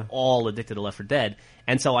 Yeah, we were all addicted to Left 4 Dead.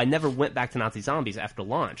 And so I never went back to Nazi Zombies after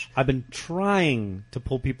launch. I've been trying to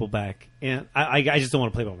pull people back, and I just don't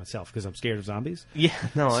want to play by myself because I'm scared of zombies. Yeah,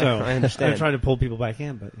 no, So I understand. I'm trying to pull people back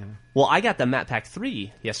in, but Well, I got the Map Pack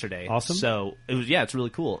 3 yesterday. Awesome. So it's really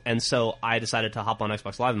cool. And so I decided to hop on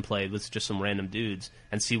Xbox Live and play with just some random dudes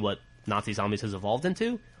and see what Nazi Zombies has evolved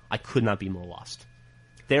into. I could not be more lost.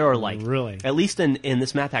 There are like, really, at least in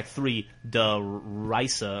this Map Pack 3, the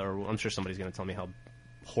Risa, or I'm sure somebody's going to tell me how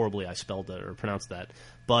horribly I spelled it or pronounced that,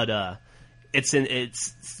 but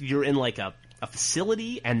you're in like a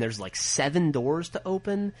facility, and there's like 7 doors to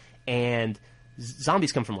open, and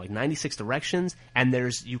zombies come from like 96 directions, and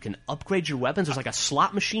you can upgrade your weapons. There's like a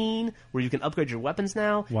slot machine where you can upgrade your weapons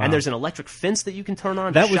now, Wow. and there's an electric fence that you can turn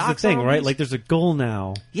on. that to was shock the thing, zombies. right? Like, there's a goal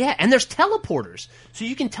now. Yeah, and there's teleporters, so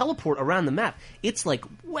you can teleport around the map. It's like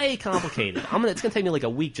way complicated. It's gonna take me like a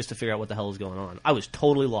week just to figure out what the hell is going on. I was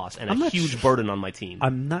totally lost, and a huge burden on my team.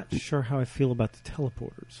 I'm not sure how I feel about the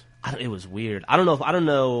teleporters. It was weird. I don't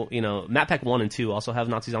know. Map Pack 1 and 2 also have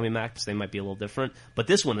Nazi zombie maps. They might be a little different, but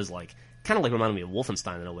this one is like kind of like reminding me of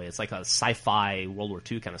Wolfenstein in a way. It's like a sci-fi World War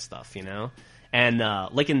II kind of stuff, And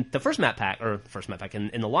like in the first map pack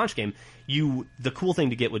in the launch game, the cool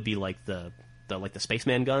thing to get would be like the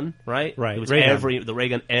spaceman gun, right? Right. It was ray the ray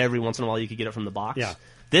gun. Every once in a while, you could get it from the box. Yeah.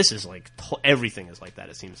 This is like everything is like that.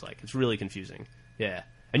 It seems like it's really confusing. Yeah,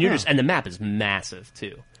 and and the map is massive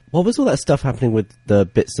too. What was all that stuff happening with the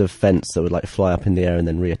bits of fence that would like fly up in the air and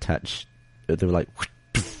then reattach? They were like,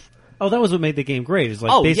 Oh, that was what made the game great. Is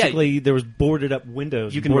like basically there was boarded up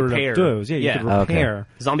windows. You can boarded repair. Up doors. Yeah, you could repair. Okay.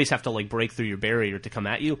 Zombies have to like break through your barrier to come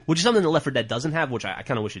at you, which is something that Left 4 Dead doesn't have, which I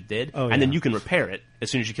kind of wish it did. Oh, and then yeah. you can repair it as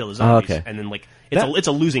soon as you kill the zombies. okay. And then like it's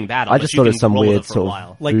a losing battle. I but just you thought it can was some roll with weird it for a sort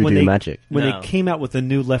while. of Like voodoo when they magic. when No. they came out with the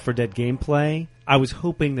new Left 4 Dead gameplay, I was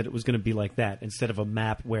hoping that it was going to be like that instead of a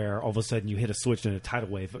map where all of a sudden you hit a switch and a tidal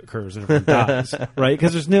wave occurs and everyone dies, right?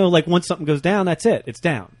 Because there's no like once something goes down, that's it, it's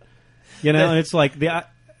down. And it's like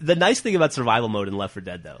The nice thing about survival mode in Left 4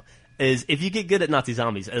 Dead, though, is if you get good at Nazi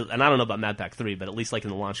Zombies, and I don't know about Mad Pack 3, but at least like in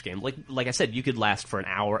the launch game, like I said, you could last for an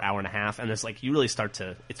hour, hour and a half, and it's like you really starts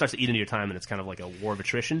to eat into your time, and it's kind of like a war of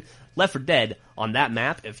attrition. Left 4 Dead, on that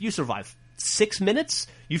map, if you survive 6 minutes,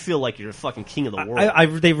 you feel like you're a fucking king of the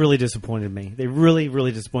world. they really disappointed me. They really,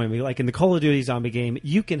 really disappointed me. Like in the Call of Duty zombie game,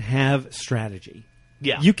 you can have strategy.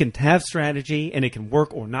 Yeah. You can have strategy, and it can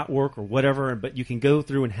work or not work or whatever, but you can go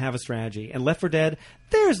through and have a strategy. And Left 4 Dead,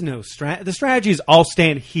 there's no strategy. The strategy is I'll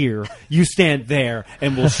stand here, you stand there,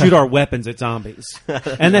 and we'll shoot our weapons at zombies.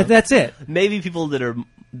 And that's it. Maybe people that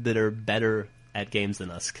are better at games than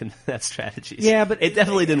us can have strategies. Yeah, but it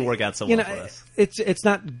definitely didn't work out so well for us. It's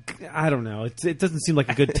not. I don't know. It doesn't seem like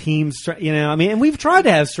a good team. I mean, and we've tried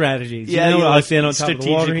to have strategies. Yeah, I stand on top of the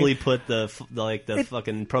water. strategically put the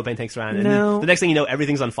fucking propane tanks around, and No. then the next thing you know,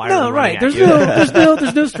 everything's on fire. No, and right. running There's at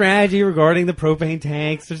you. no strategy regarding the propane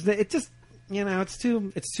tanks. it's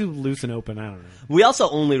too loose and open. I don't know. We also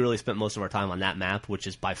only really spent most of our time on that map, which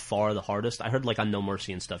is by far the hardest. I heard like on No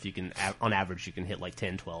Mercy and stuff, you can on average you can hit like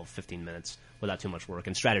 10, 12, 15 minutes without too much work,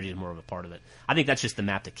 and strategy is more of a part of it. I think that's just the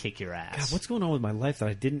map to kick your ass. God, what's going on with my life that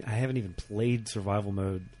I haven't even played survival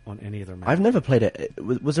mode on any other map? I've never played it.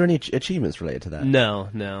 Was there any achievements related to that?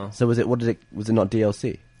 No. So was it not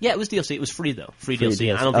DLC? Yeah, it was DLC. It was free though. Free Free DLC.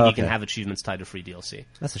 DLC. I don't think Oh, you can okay. have achievements tied to free DLC.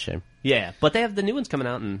 That's a shame. Yeah, but they have the new ones coming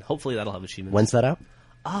out, and hopefully that'll have achievements. When's that out?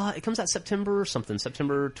 It comes out September or something.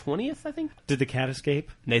 September 20th, I think. Did the cat escape?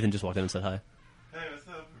 Nathan just walked in and said hi. Hey, what's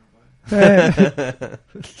up, everybody?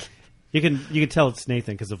 You can tell it's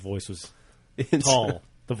Nathan because the voice was tall.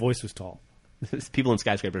 The voice was tall. People in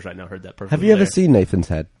skyscrapers right now heard that perfectly. Have you ever there. seen Nathan's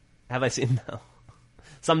head? Have I seen? No.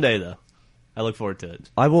 Someday though. I look forward to it.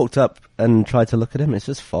 I walked up and tried to look at him. It's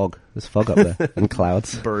just fog. There's fog up there and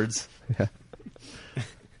clouds. Birds. Yeah.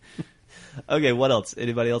 Okay, what else?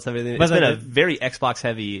 Anybody else have anything? But It's been the- a very Xbox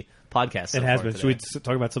heavy podcast. So It has far been. today. Should we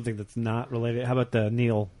talk about something that's not related? How about the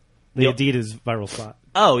Neil. Adidas viral spot?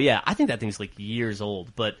 Oh yeah, I think that thing's like years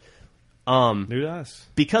old, but New to us.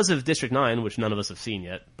 because of District 9, which none of us have seen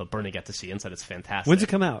yet, but Bernie got to see and said it's fantastic. When's it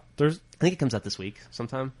come out? I think it comes out this week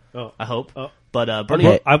sometime. Oh. I hope. Oh. But Bernie,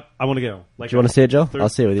 Okay. I want to go. Like, Do you want to see it, Joe? I'll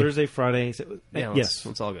see it with you. Thursday, Friday. yeah, yes.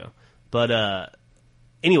 let's all go. But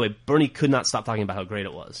anyway, Bernie could not stop talking about how great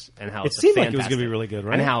it was and how It it's seemed like it was fantastic. gonna be really good,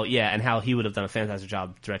 right? And how he would have done a fantastic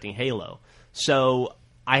job directing Halo. So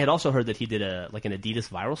I had also heard that he did an Adidas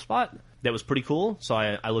viral spot that was pretty cool. So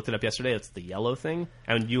I looked it up yesterday. It's the yellow thing,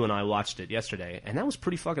 and you and I watched it yesterday, and that was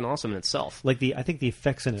pretty fucking awesome in itself. Like I think the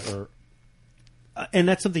effects in it are, and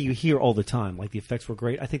that's something you hear all the time. Like the effects were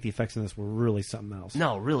great. I think the effects in this were really something else.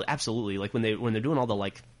 No, really, absolutely. Like when they're doing all the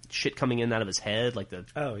like shit coming in and out of his head, like the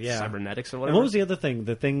Oh, yeah. cybernetics or And whatever. what was the other thing?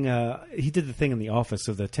 The thing he did the thing in the office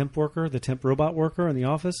of the temp robot worker in the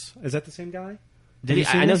office. Is that the same guy? Did Have he, you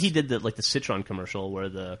seen I know this? he did the Citron commercial where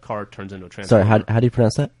the car turns into a Sorry, transformer. how do you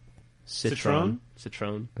pronounce that? Citron.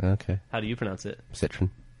 Okay. How do you pronounce it?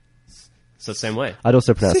 Citron. So same way. I'd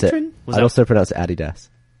also pronounce Citron. it. Was I'd that- also pronounce it Adidas.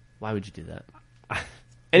 Why would you do that?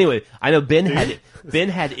 Anyway, I know Ben had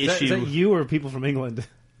Is issue. that you or people from England?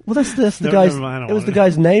 Well, that's the No, guy's. never mind, I don't It was want the to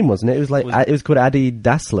guy's name, wasn't it? It was like Was- it was called Adi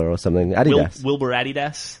Dassler or something. Adidas. Wilbur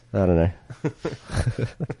Adidas. I don't know.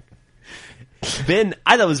 Ben,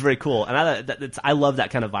 I thought it was very cool, and I love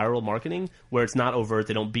that kind of viral marketing where it's not overt.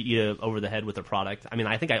 They don't beat you over the head with their product. I mean,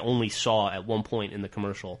 I think I only saw at one point in the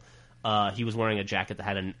commercial he was wearing a jacket that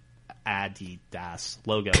had an Adidas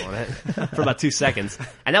logo on it for about 2 seconds,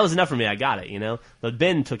 and that was enough for me. I got it, you know. But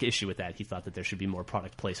Ben took issue with that. He thought that there should be more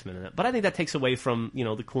product placement in it. But I think that takes away from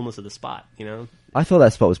the coolness of the spot. You know, I thought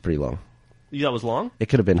that spot was pretty long. you thought it was long. It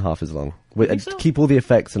could have been half as long. think so? Keep all the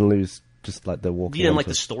effects and lose just like the walking. You didn't like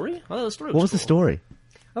onto the it. story? I thought the story. What was the cool. story?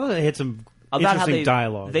 Oh, they had some About how interesting they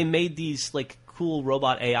dialogue. They made these like cool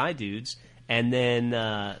robot AI dudes, and then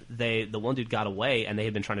the one dude got away, and they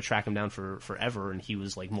had been trying to track him down for forever, and he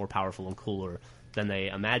was like more powerful and cooler than they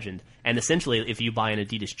imagined. And essentially, if you buy an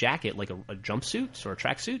Adidas jacket, like a jumpsuit or a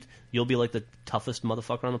tracksuit, you'll be like the toughest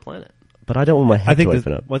motherfucker on the planet. But I don't want my head I think to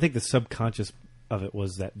open up. I think the subconscious of it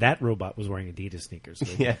was that robot was wearing Adidas sneakers, so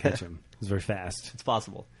they Yeah. could catch him. It was very fast. It's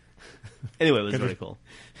possible. Anyway, it was very cool.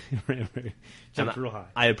 Jumped And real high.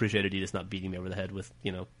 I appreciate Adidas not beating me over the head with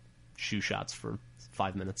shoe shots for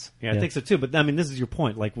 5 minutes. Yeah, I Yeah. think so too. But I mean, this is your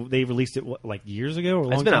point. Like they released it like years ago or a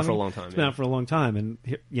long It's been time out for a ago? long time, It's been yeah. out for a long time, and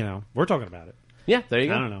we're talking about it. Yeah, there you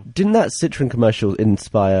go. I don't know. Didn't that Citroen commercial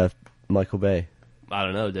inspire Michael Bay I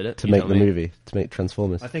don't know. Did it to You make tell the me. movie, to make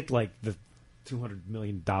Transformers? I think like the $200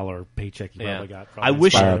 million paycheck you Yeah. probably got. I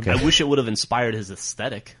wish inspired him. Okay. I wish it would have inspired his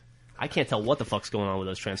aesthetic. I can't tell what the fuck's going on with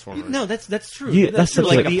those Transformers. No, that's true. You- that's that's true.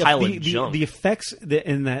 such like a pile of the, junk. the effects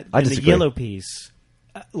in that I in the disagree. yellow piece,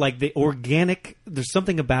 like the organic. There's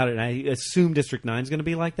something about it. And I assume District 9 is going to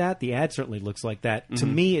be like that. The ad certainly looks like that. To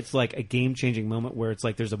Mm-hmm. me, it's like a game changing moment where it's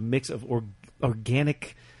like there's a mix of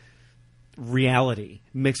organic reality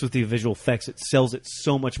mixed with the visual effects. It sells it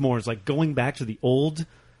so much more. It's like going back to the old.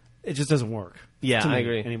 It just doesn't work. Yeah, to me I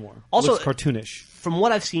agree. anymore. Also- it looks cartoonish. From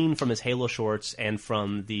what I've seen from his Halo shorts and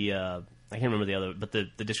from the I can't remember the other, but the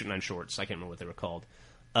District 9 shorts, I can't remember what they were called.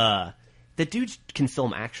 The dude can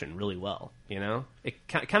film action really well. You know, it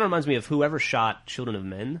kind of reminds me of whoever shot Children of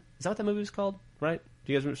Men. Is that what that movie was called? Right?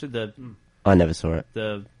 Do you guys remember I never saw it.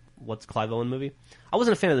 the what's Clive Owen movie? I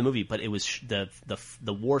wasn't a fan of the movie, but it was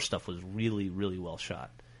the war stuff was really really well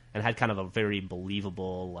shot and had kind of a very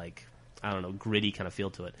believable, like, I don't know, gritty kind of feel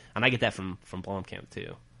to it. And I get that from Blomkamp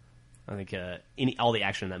too. I think all the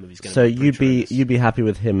action in that movie is going to So be pretty tremendous. you'd be happy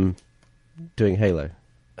with him doing Halo?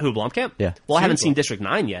 Who, Blomkamp? Yeah. Well, I haven't Seems seen like- District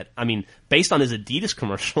 9 yet. I mean, based on his Adidas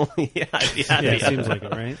commercial, yeah, It seems like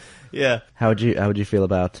it, right? yeah. How would you feel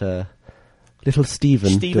about little Steven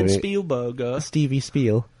Steven doing Spielberg. Stevie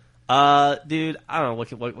Spiel? Dude, I don't know.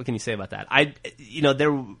 What can you say about that?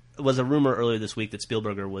 There was a rumor earlier this week that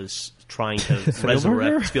Spielberger was trying to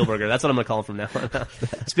resurrect Spielberger. That's what I'm going to call him from now on.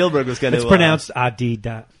 Spielberg was going to. It's pronounced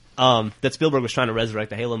Adida. That Spielberg was trying to resurrect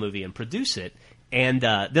the Halo movie and produce it. And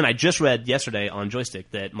then I just read yesterday on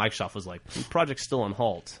Joystick that Microsoft was like, project's still on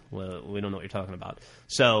halt. Well, we don't know what you're talking about.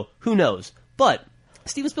 So, who knows? But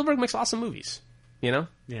Steven Spielberg makes awesome movies, you know?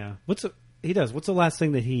 Yeah. He does. What's the last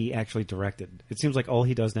thing that he actually directed? It seems like all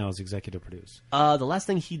he does now is executive produce. The last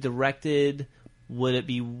thing he directed, would it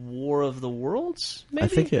be War of the Worlds, maybe? I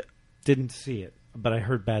think it. Didn't see it, but I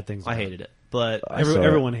heard bad things I about hated it. But I saw it.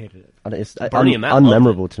 everyone hated it. And it's Bernie and Matt loved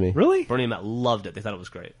unmemorable it. to me. Really? Bernie and Matt loved it. They thought it was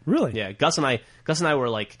great. Really? Yeah. Gus and I were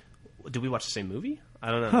like, did we watch the same movie? I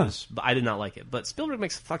don't know. Huh. But I did not like it. But Spielberg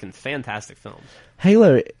makes fucking fantastic films.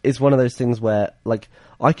 Halo is one of those things where, like,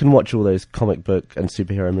 I can watch all those comic book and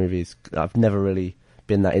superhero movies. I've never really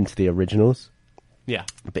been that into the originals. Yeah.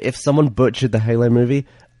 But if someone butchered the Halo movie,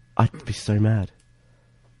 I'd be so mad.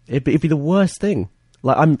 It'd be the worst thing.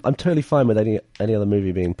 Like, I'm totally fine with any other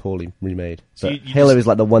movie being poorly remade. So But you Halo just- is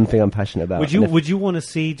like the one thing I'm passionate about. Would you want to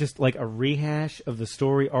see just like a rehash of the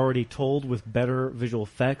story already told with better visual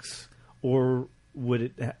effects, or would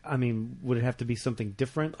it? Would it have to be something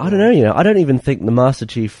different? I don't know. You know, I don't even think the Master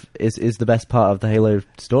Chief is the best part of the Halo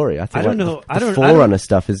story. I think I don't like, know. The I don't- Forerunner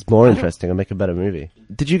stuff is more interesting and make a better movie.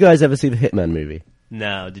 Did you guys ever see the Hitman movie?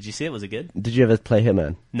 No. Did you see it? Was it good? Did you ever play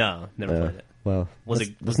Hitman? No. Never played it. Well, Was let's,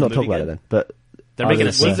 it- let's was the not talk movie about good? it then. But They're making a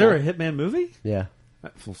Was sequel. there a Hitman movie? yeah,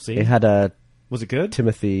 We'll see. it had Was it good?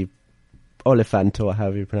 Timothy Oliphant, or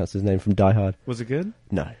however you pronounce his name, from Die Hard. Was it good?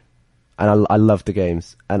 No. And I loved the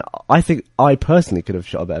games. And I think I personally could have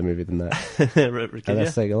shot a better movie than that. Could And ya?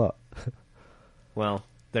 that's saying a lot. Well,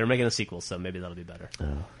 they're making a sequel, so maybe that'll be better.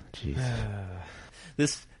 Oh, jeez.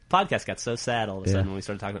 This podcast got so sad all of a Yeah. sudden when we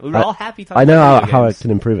started talking. We were I- all happy talking I know about video how I games.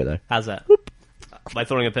 can improve it, though. How's that? By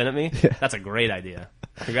throwing a pin at me? That's a great idea.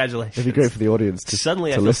 Congratulations. It'd be great for the audience to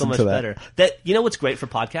Suddenly to I feel so listen much to that. better. That you know what's great for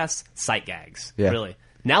podcasts? Sight gags. Yeah. Really.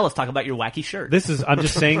 Now let's talk about your wacky shirt. I'm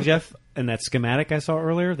just saying, Jeff, and that schematic I saw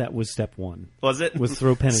earlier, that was step one. was it? Was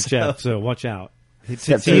throw pen at Jeff, so watch out.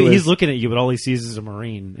 Step two He's is- looking at you, but all he sees is a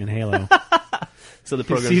Marine in Halo. So the He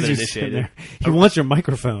program's sees been you sitting initiated. there. He wants your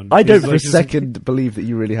microphone. I don't He's for like a just- second believe that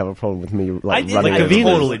you really have a problem with me like I did. running I over. Gavino's-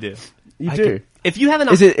 totally do. You I do. could- If you have an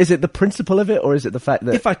Is it the principle of it, or is it the fact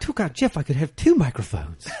that If I took out Jeff, I could have two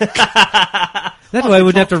microphones. That way I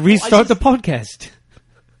wouldn't have to talk restart twice. the podcast.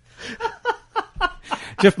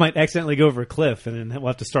 Jeff might accidentally go over a cliff, and then we'll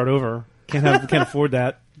have to start over. Can't afford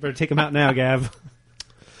that. Better take him out now, Gav.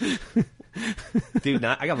 Dude,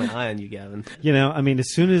 I got my eye on you, Gavin. You know, I mean,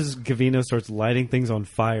 as soon as Gavino starts lighting things on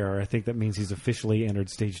fire, I think that means he's officially entered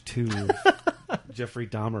stage 2 of Jeffrey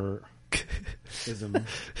Dahmer-ism.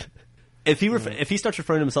 If he starts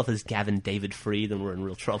referring to himself as Gavin David Free, then we're in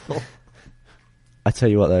real trouble. I tell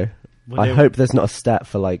you what though, I hope there's not a stat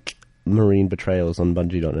for like marine betrayals on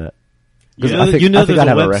Bungie.net. You know, I think there's I'd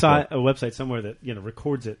have a website somewhere that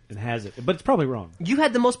records it and has it, but it's probably wrong. You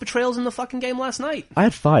had the most betrayals in the fucking game last night. I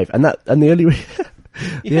had 5, and the only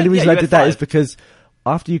the only reason you I had did that is 5. because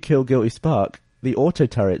after you kill Guilty Spark, the auto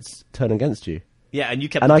turrets turn against you, Yeah, and you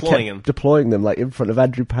kept and I deploying kept him. deploying them like in front of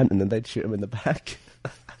Andrew Panton, and they'd shoot him in the back.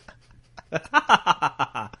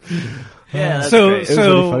 Yeah, that's So, great. It was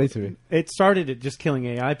really funny to me. it started at just killing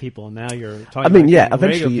AI people, and now you're talking. I mean, about yeah, killing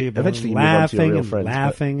regular eventually- people eventually and you move on to your laughing real and friends, but-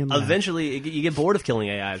 laughing and laughing. Eventually, you get bored of killing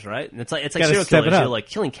AIs, right? And it's like Gotta serial step it killers. up. You're like,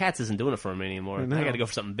 killing cats isn't doing it for me anymore. I know. I got to go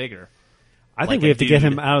for something bigger. I like think we a have to get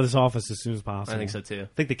dude. him out of this office as soon as possible. I think so too.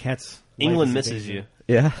 I think the cat's England life is in misses danger.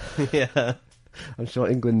 you. Yeah, Yeah. I'm sure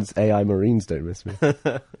England's AI Marines don't miss me.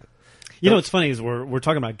 You know what's funny is we're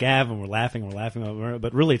talking about Gav and we're laughing,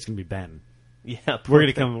 but really it's going to be Ben. Yeah. We're going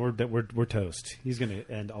to come. We're toast. He's going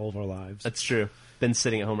to end all of our lives. That's true. Ben's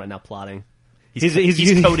sitting at home right now plotting. He's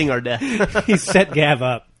He's coding our death. He's set Gav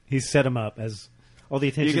up. He's set him up as all the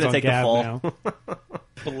attention's You're gonna on take the Gav fall. now.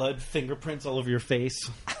 Blood fingerprints all over your face,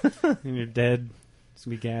 and you're dead. It's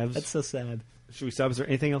gonna be Gav's. That's so sad. Should we stop? Is there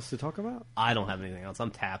anything else to talk about? I don't have anything else.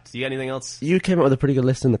 I'm tapped. You got anything else? You came up with a pretty good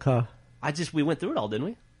list in the car. We went through it all, didn't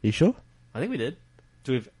we? You sure? I think we did.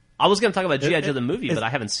 Do we have? I was going to talk about G.I. Joe the movie, but I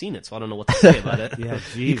haven't seen it, so I don't know what to say about it. Yeah,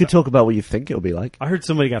 geez. You could talk about what you think it'll be like. I heard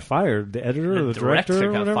somebody got fired. The editor or The the director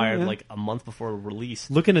or got whatever, fired yeah. like a month before release.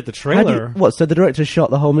 Looking at the How do trailer. what? So the director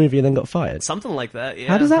shot the whole movie and then got fired? Something like that. Yeah,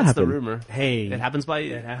 How does that that's happen? the rumor. Hey, It happens by...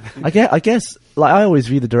 it happened. I guess like I always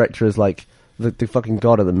view the director as like the fucking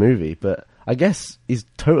god of the movie, but I guess he's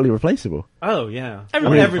totally replaceable. Oh yeah,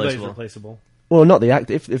 Everybody's everybody's replaceable. replaceable. Well, not the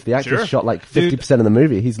actor. If the actor Sure. shot like 50% of the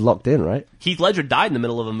movie, he's locked in, right? Heath Ledger died in the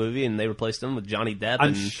middle of a movie, and they replaced him with Johnny Depp. I'm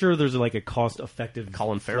and sure there's like a cost-effective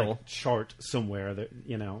Colin Farrell. like, chart somewhere that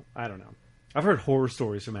I don't know. I've heard horror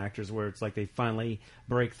stories from actors where it's like they finally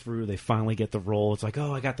break through, they finally get the role. It's like,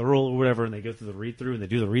 oh, I got the role or whatever, and they go through the read-through and they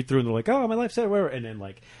do the read-through and they're like, oh, my life's set, whatever, and then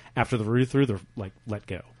like after the read-through, they're like, let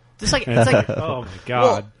go. It's like, Oh my god.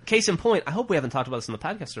 well, case in point, I hope we haven't talked about this in the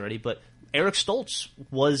podcast already, but Eric Stoltz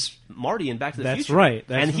was Marty in Back to the That's Future. right.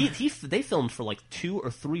 And they filmed for like 2 or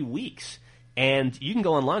 3 weeks. And you can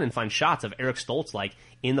go online and find shots of Eric Stoltz like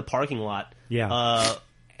in the parking lot. Yeah.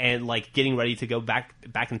 And like getting ready to go back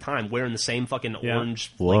in time, wearing the same fucking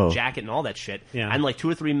orange Whoa. like jacket and all that shit. Yeah. And like 2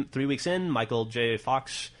 or 3 weeks in, Michael J.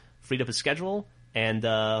 Fox freed up his schedule and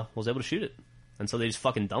was able to shoot it. And so they just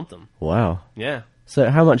fucking dumped him. Wow. Yeah. So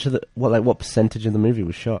how much of what percentage of the movie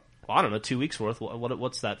was shot? Well, I don't know, 2 weeks worth.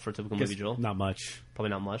 What's that for a typical movie, Joel? Not much. Probably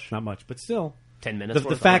not much. Not much, but still. 10 minutes The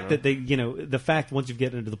worth, fact I that don't know. the fact once you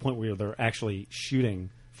get into the point where they're actually shooting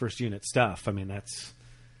first unit stuff, I mean,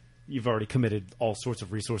 you've already committed all sorts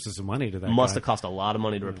of resources and money to that. Must guy. have cost a lot of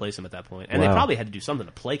money to replace him at that point. And Wow. they probably had to do something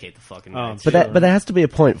to placate the fucking guy. But there has to be a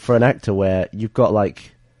point for an actor where you've got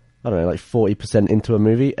like, I don't know, like 40% into a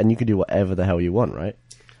movie and you can do whatever the hell you want, right?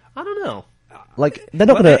 I don't know. Like, they're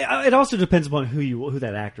not Well, gonna... it also depends upon who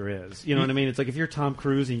that actor is. You know what I mean? It's like if you're Tom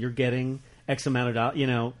Cruise and you're getting X amount of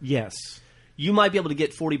dollars, yes. You might be able to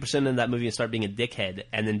get 40% into that movie and start being a dickhead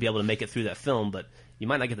and then be able to make it through that film, but you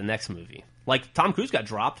might not get the next movie. Like, Tom Cruise got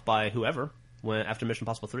dropped by whoever after Mission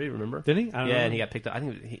Impossible 3, remember? Did he? I don't know. And he got picked up. I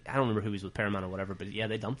don't remember who he was with, Paramount or whatever, but yeah,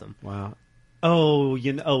 they dumped him. Wow. Oh,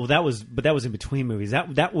 that was in between movies.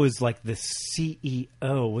 That was like the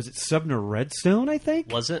CEO. Was it Sumner Redstone? I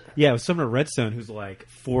think. Was it? Yeah, it was Sumner Redstone, who's like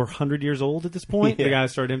 400 years old at this point. Yeah. The guy who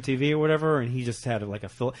started MTV or whatever, and he just had like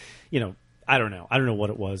I don't know what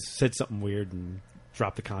it was. Said something weird and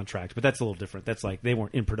dropped the contract. But that's a little different. That's like they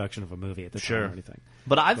weren't in production of a movie at the time or anything.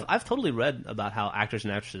 But I've totally read about how actors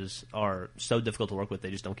and actresses are so difficult to work with;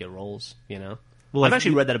 they just don't get roles. Well, I've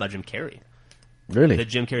actually read that about Jim Carrey. Really? That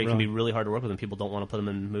Jim Carrey can be really hard to work with, and people don't want to put him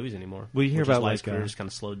in movies anymore. Well, you hear which about is why his like career just kind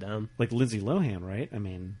of slowed down. Like Lindsay Lohan, right? I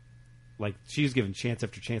mean, like she's given chance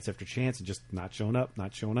after chance after chance and just not showing up,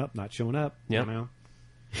 not showing up, not showing up. Yeah. You know?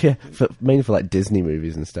 Yeah, mainly for like Disney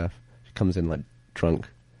movies and stuff. She comes in like drunk.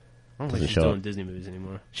 I don't Doesn't think she's show doing up. Disney movies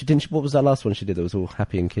anymore. She didn't. What was that last one she did that was all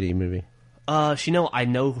happy and kiddie movie? I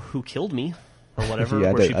know who killed me or whatever.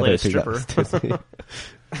 Yeah, where she I played a don't think that stripper. was Disney.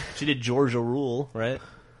 She did Georgia Rule, right?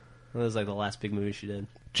 That was like the last big movie she did.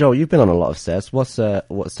 Joel, you've been on a lot of sets. What's some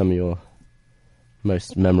of your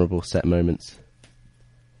most memorable set moments?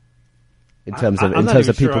 In terms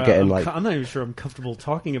of people getting like... I'm not even sure I'm comfortable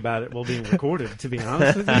talking about it while being recorded. To be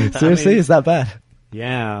honest with you, Seriously, is that bad?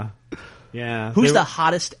 Yeah. Who's the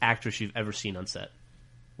hottest actress you've ever seen on set?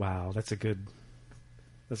 Wow, that's a good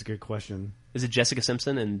question. Is it Jessica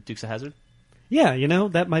Simpson in Dukes of Hazzard? Yeah,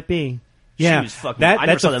 that might be. Yeah, She was fucking- I never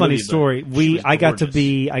that's saw a that funny movie, but story. she was I got to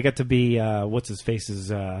gorgeous. be what's his face's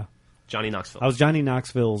Johnny Knoxville. I was Johnny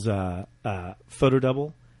Knoxville's photo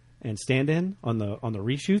double and stand-in on the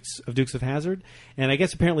reshoots of Dukes of Hazzard, and I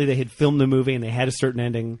guess apparently they had filmed the movie and they had a certain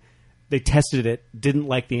ending. They tested it, didn't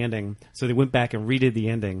like the ending, so they went back and redid the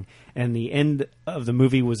ending. And the end of the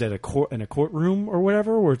movie was at in a courtroom or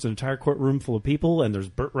whatever, where it's an entire courtroom full of people, and there's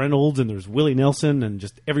Burt Reynolds and there's Willie Nelson and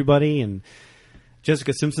just everybody, and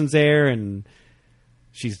Jessica Simpson's there, and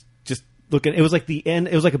she's just looking. It was like the end.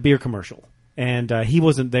 It was like a beer commercial. And he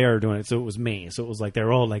wasn't there doing it, so it was me. So it was like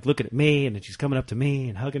they're all like looking at me, and then she's coming up to me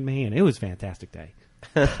and hugging me, and it was a fantastic day.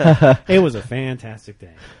 It was a fantastic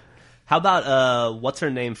day. How about what's her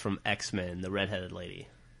name from X-Men, the redheaded lady?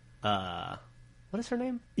 What is her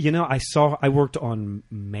name? I worked on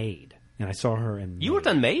Maid, and I saw her in. You worked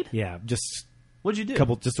on Maid? Yeah, just What'd you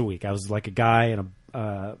do? just a week. I was like a guy in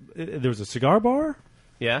a. There was a cigar bar.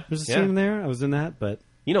 Yeah, There's a scene in there. I was in that, but.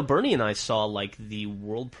 Bernie and I saw like the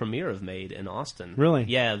world premiere of Maid in Austin. Really?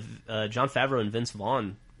 Yeah, Jon Favreau and Vince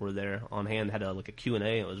Vaughn were there on hand. Had a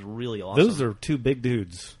Q&A. It was really awesome. Those are two big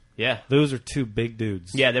dudes. Yeah, Those are two big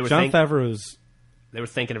dudes. Yeah, they were Jon Favreau's. They were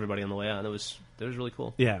thanking everybody on the way out. And it was really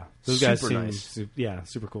cool. Yeah, those guys Super seem nice. Yeah,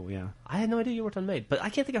 super cool. Yeah, I had no idea you worked on Maid, but I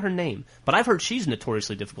can't think of her name. But I've heard she's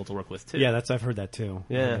notoriously difficult to work with too. yeah. I've heard that too.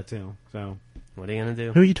 I've heard Yeah. that too. So What are you gonna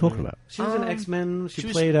do? Who are you talking about? she was in X-Men. She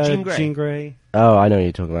was played Jean Grey. Jean Grey. Oh, I know who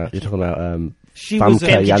you're talking about. You're talking about She was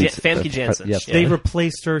Famke Famke Janssen. Yeah. Yeah. They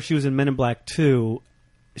replaced her. She was in Men in Black 2.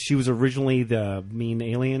 She was originally the mean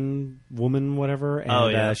alien woman, whatever.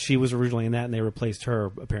 And she was originally in that, and they replaced her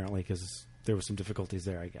apparently because there were some difficulties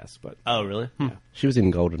there, I guess. But Oh, really? She was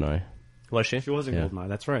in GoldenEye. Was she? She was in Yeah. Goldeneye.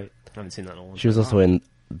 That's right. I haven't seen that in a long time. She was also in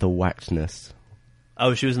The Whackness.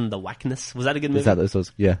 Oh, she was in The Whackness. Was that a good movie? Is that this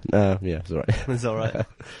was? Yeah. Yeah, it's alright. It's all right.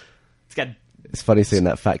 It's got It's funny seeing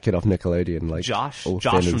that fat kid off Nickelodeon, like Josh all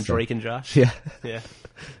thin and from stuff. Drake and Josh. Yeah. Yeah.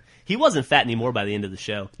 He wasn't fat anymore by the end of the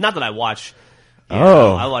show. Not that I watch.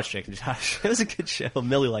 Oh. I watched Drake and Josh. It was a good show.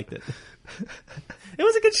 Millie liked it. It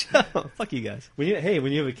was a good show. Fuck you guys. When you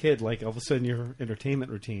have a kid, like all of a sudden your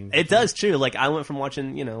entertainment routine. It does too. Like I went from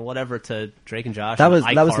watching, whatever to Drake and Josh. That and was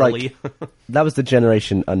iCarly. like that was the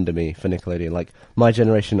generation under me for Nickelodeon. Like my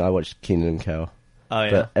generation, I watched Keenan and Kel. Oh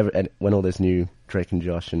yeah. But and when all this new Drake and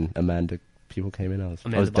Josh and Amanda people came in, I was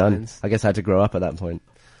Amanda done. Bynes. I guess I had to grow up at that point.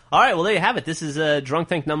 All right. Well, there you have it. This is Drunk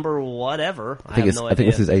Tank number whatever. I have no idea. I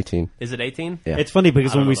think this is 18. Is it 18? Yeah. It's funny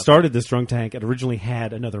because I don't when we know about started this drunk tank, it originally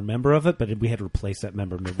had another member of it, but we had to replace that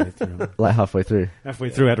member midway through. Like halfway through. Halfway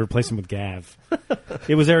through, I had to replace him with Gav.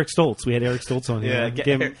 It was Eric Stoltz. We had Eric Stoltz on here.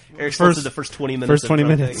 Eric Stoltz did the first 20 minutes. First 20 of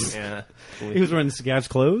Drunk minutes. Tank. Yeah. He was wearing Gav's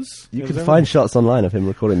clothes. You It can was find shots online of him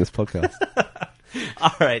recording this podcast.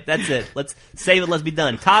 All right. That's it. Let's save it. Let's be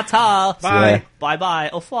done. Ta-ta. Bye. Yeah. Bye-bye.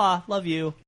 Au revoir. Love you.